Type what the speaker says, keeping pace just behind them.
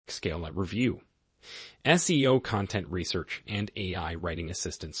Scalelet Review, SEO content research, and AI writing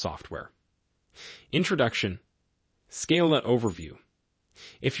assistant software. Introduction, Scalelet Overview.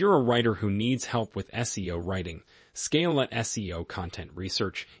 If you're a writer who needs help with SEO writing, Scalelet SEO content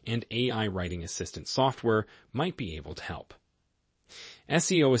research and AI writing assistant software might be able to help.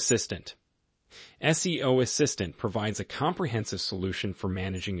 SEO Assistant. SEO Assistant provides a comprehensive solution for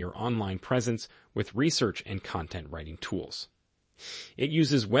managing your online presence with research and content writing tools. It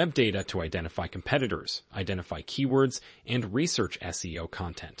uses web data to identify competitors, identify keywords, and research SEO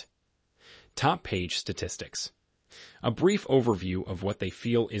content. Top page statistics. A brief overview of what they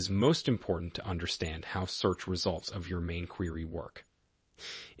feel is most important to understand how search results of your main query work.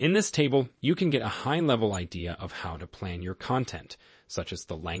 In this table, you can get a high-level idea of how to plan your content, such as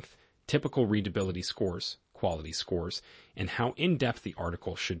the length, typical readability scores, quality scores, and how in-depth the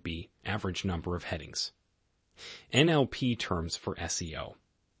article should be, average number of headings. NLP terms for SEO.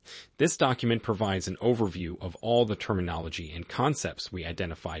 This document provides an overview of all the terminology and concepts we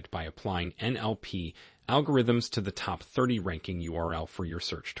identified by applying NLP algorithms to the top 30 ranking URL for your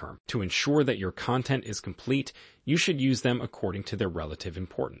search term. To ensure that your content is complete, you should use them according to their relative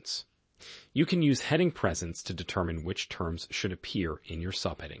importance. You can use heading presence to determine which terms should appear in your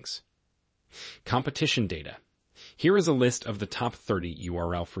subheadings. Competition data. Here is a list of the top 30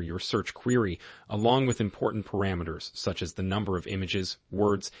 URL for your search query, along with important parameters such as the number of images,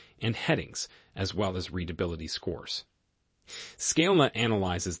 words, and headings, as well as readability scores. Scalelet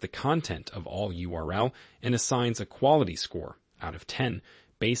analyzes the content of all URL and assigns a quality score out of 10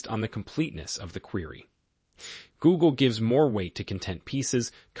 based on the completeness of the query. Google gives more weight to content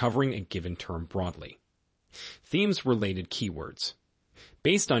pieces covering a given term broadly. Themes-related keywords.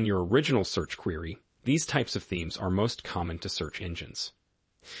 Based on your original search query, these types of themes are most common to search engines.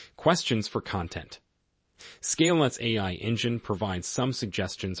 Questions for content. Scalelet's AI engine provides some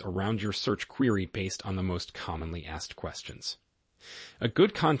suggestions around your search query based on the most commonly asked questions. A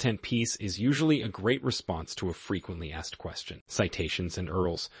good content piece is usually a great response to a frequently asked question. Citations and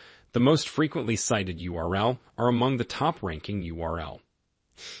URLs. The most frequently cited URL are among the top-ranking URL.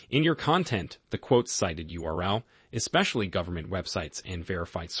 In your content, the quotes cited URL, especially government websites and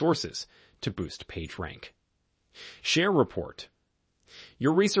verified sources, to boost page rank. Share report.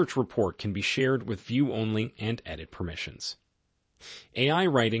 Your research report can be shared with view-only and edit permissions. AI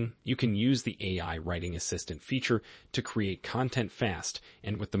writing. You can use the AI writing assistant feature to create content fast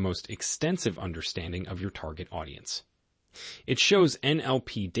and with the most extensive understanding of your target audience. It shows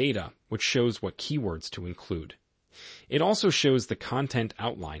NLP data, which shows what keywords to include. It also shows the content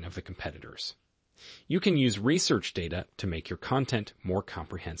outline of the competitors. You can use research data to make your content more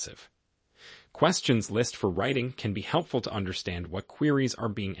comprehensive. Questions list for writing can be helpful to understand what queries are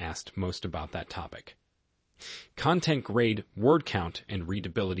being asked most about that topic. Content grade, word count, and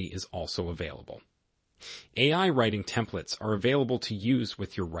readability is also available. AI writing templates are available to use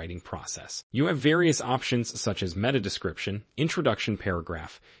with your writing process. You have various options such as meta description, introduction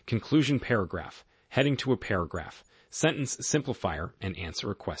paragraph, conclusion paragraph, heading to a paragraph, sentence simplifier, and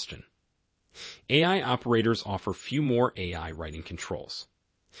answer a question. AI operators offer few more AI writing controls.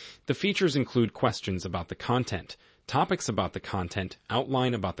 The features include questions about the content, topics about the content,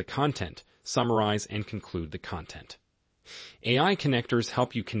 outline about the content, summarize and conclude the content. AI connectors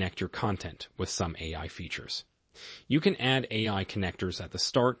help you connect your content with some AI features. You can add AI connectors at the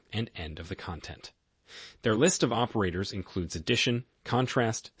start and end of the content. Their list of operators includes addition,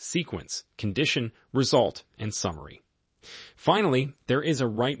 contrast, sequence, condition, result, and summary. Finally, there is a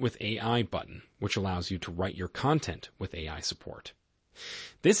Write with AI button, which allows you to write your content with AI support.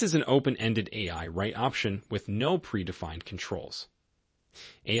 This is an open-ended AI write option with no predefined controls.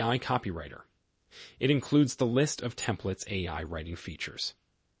 AI Copywriter. It includes the list of templates AI writing features.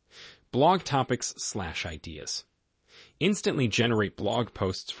 Blog topics/ideas. Instantly generate blog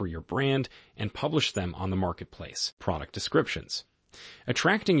posts for your brand and publish them on the marketplace. Product descriptions.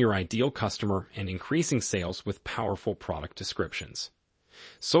 Attracting your ideal customer and increasing sales with powerful product descriptions.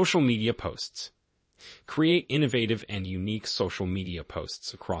 Social media posts. Create innovative and unique social media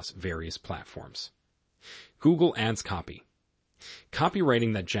posts across various platforms. Google Ads copy.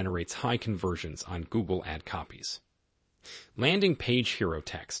 Copywriting that generates high conversions on Google Ad copies. Landing page hero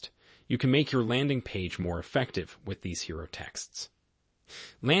text. You can make your landing page more effective with these hero texts.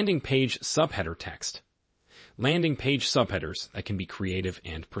 Landing page subheader text. Landing page subheaders that can be creative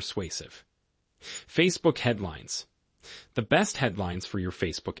and persuasive. Facebook headlines. The best headlines for your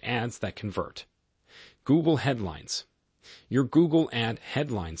Facebook ads that convert. Google headlines. Your Google Ad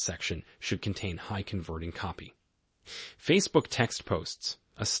headlines section should contain high-converting copy. Facebook text posts.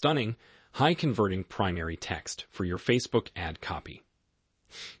 A stunning, high-converting primary text for your Facebook ad copy.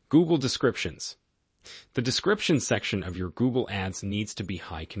 Google descriptions. The description section of your Google Ads needs to be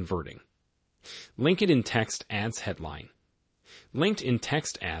high converting. Link it in text ads headline. Linked in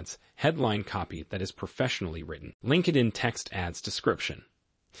text ads headline copy that is professionally written. Link it in text ads description.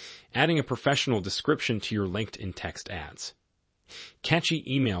 Adding a professional description to your LinkedIn text ads. Catchy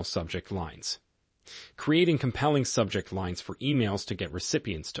email subject lines. Creating compelling subject lines for emails to get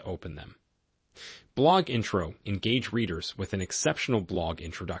recipients to open them. Blog intro. Engage readers with an exceptional blog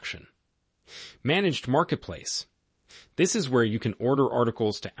introduction. Managed marketplace. This is where you can order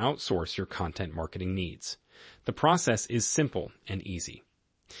articles to outsource your content marketing needs. The process is simple and easy.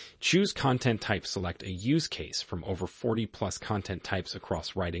 Choose content type. Select a use case from over 40 plus content types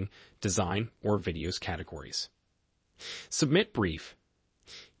across writing, design, or videos categories. Submit brief.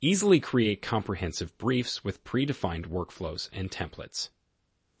 Easily create comprehensive briefs with predefined workflows and templates.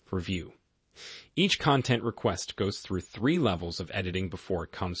 Review. Each content request goes through 3 levels of editing before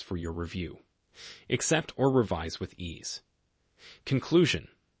it comes for your review. Accept or revise with ease. Conclusion.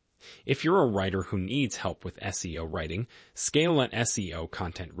 If you're a writer who needs help with SEO writing, Scalenet SEO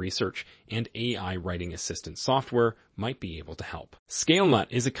content research and AI writing assistant software might be able to help. Scalenet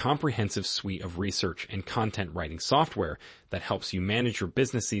is a comprehensive suite of research and content writing software that helps you manage your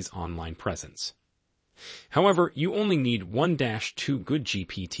business's online presence. However, you only need 1-2 good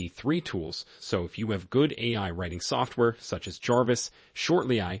GPT-3 tools, so if you have good AI writing software such as Jarvis,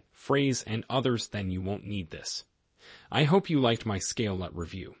 Shortly, Phrase, and others, then you won't need this. I hope you liked my Scalenet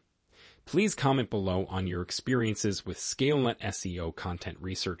review. Please comment below on your experiences with Scalenet SEO content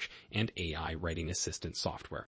research and AI writing assistant software.